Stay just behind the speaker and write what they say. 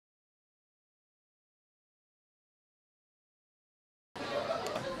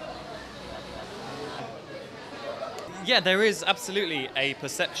Yeah, there is absolutely a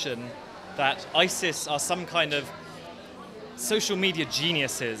perception that ISIS are some kind of social media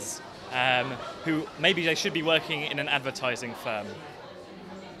geniuses who maybe they should be working in an advertising firm.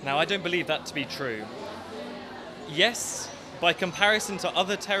 Now, I don't believe that to be true. Yes, by comparison to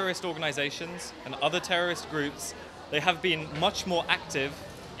other terrorist organizations and other terrorist groups, they have been much more active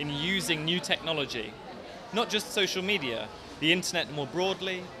in using new technology, not just social media, the internet more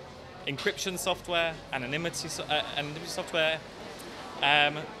broadly, encryption software, anonymity software.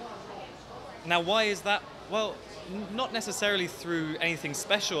 Now, why is that? Well, not necessarily through anything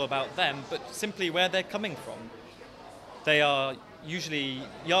special about them, but simply where they're coming from. They are usually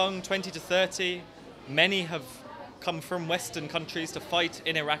young, 20 to 30. Many have come from Western countries to fight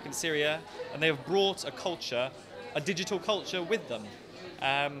in Iraq and Syria, and they have brought a culture, a digital culture with them.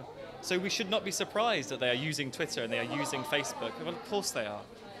 So we should not be surprised that they are using Twitter and they are using Facebook. Well, of course they are.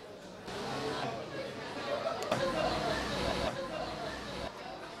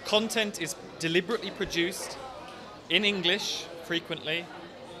 Content is deliberately produced in English, frequently,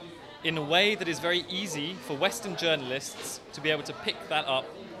 in a way that is very easy for Western journalists to be able to pick that up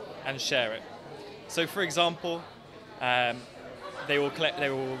and share it. So, for example, they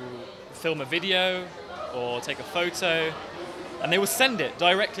will film a video or take a photo, and they will send it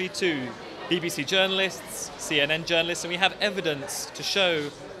directly to BBC journalists, CNN journalists, and we have evidence to show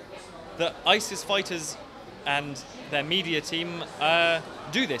that ISIS fighters and their media team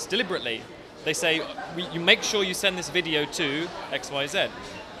do this deliberately. They say, you make sure you send this video to XYZ.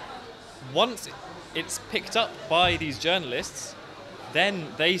 Once it's picked up by these journalists, then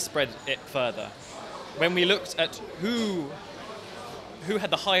they spread it further. When we looked at who had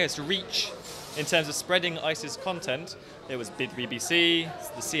the highest reach in terms of spreading ISIS content, it was BBC,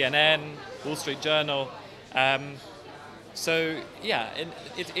 the CNN, Wall Street Journal. So yeah,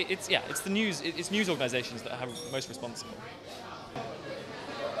 it's news organizations that are most responsible.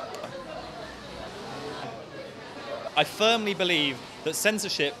 I firmly believe that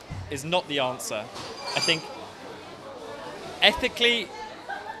censorship is not the answer. I think ethically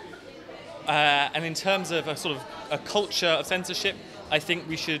and in terms of a culture of censorship, I think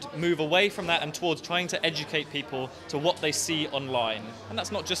we should move away from that and towards trying to educate people to what they see online. And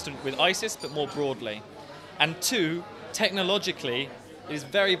that's not just with ISIS, but more broadly. And two, technologically, it is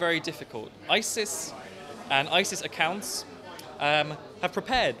very, very difficult. ISIS and ISIS accounts have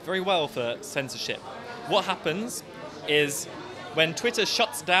prepared very well for censorship. What happens is when Twitter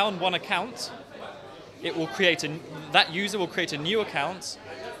shuts down one account, it will that user will create a new account,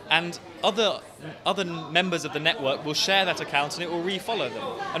 and other members of the network will share that account and it will refollow them.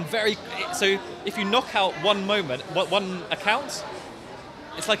 And so if you knock out one account,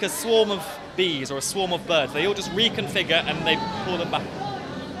 it's like a swarm of bees or a swarm of birds. They all just reconfigure and they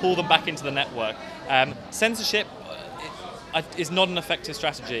pull them back into the network. Censorship is not an effective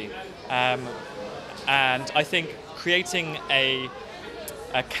strategy, and I think creating a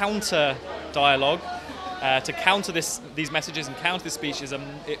counter dialogue to counter these messages and counter this speech is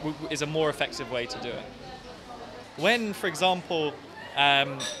a more effective way to do it. When, for example,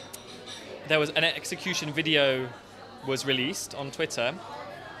 there was an execution video was released on Twitter,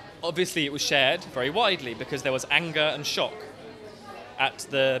 obviously it was shared very widely because there was anger and shock at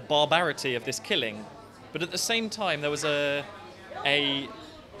the barbarity of this killing. But at the same time, there was an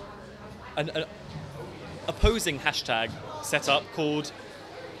opposing hashtag set up called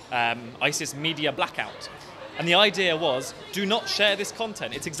ISIS Media Blackout. And the idea was, do not share this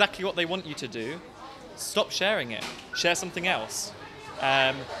content. It's exactly what they want you to do. Stop sharing it. Share something else.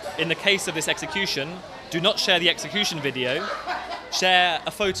 In the case of this execution, do not share the execution video. Share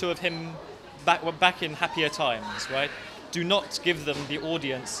a photo of him back in happier times, right? Do not give them the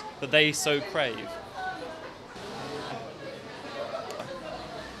audience that they so crave.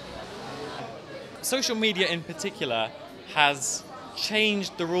 Social media in particular has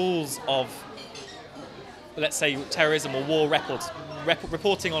changed the rules of, let's say, terrorism or war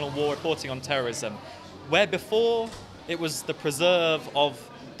reporting on a war, reporting on terrorism. Where before it was the preserve of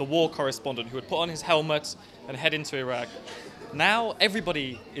the war correspondent who would put on his helmet and head into Iraq. Now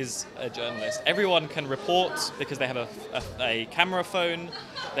everybody is a journalist. Everyone can report because they have a camera phone,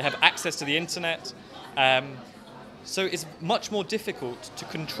 they have access to the internet. So it's much more difficult to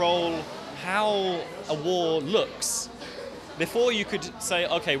control how a war looks. Before you could say,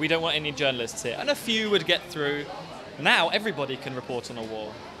 okay, we don't want any journalists here, and a few would get through. Now everybody can report on a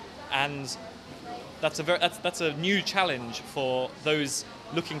war, and that's a new challenge for those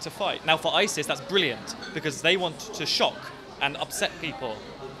looking to fight. Now for ISIS, that's brilliant because they want to shock and upset people.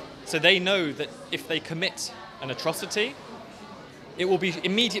 So they know that if they commit an atrocity, it will be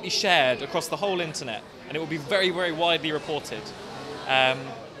immediately shared across the whole internet, and it will be very, very widely reported. And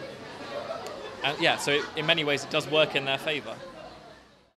yeah, so in many ways it does work in their favour.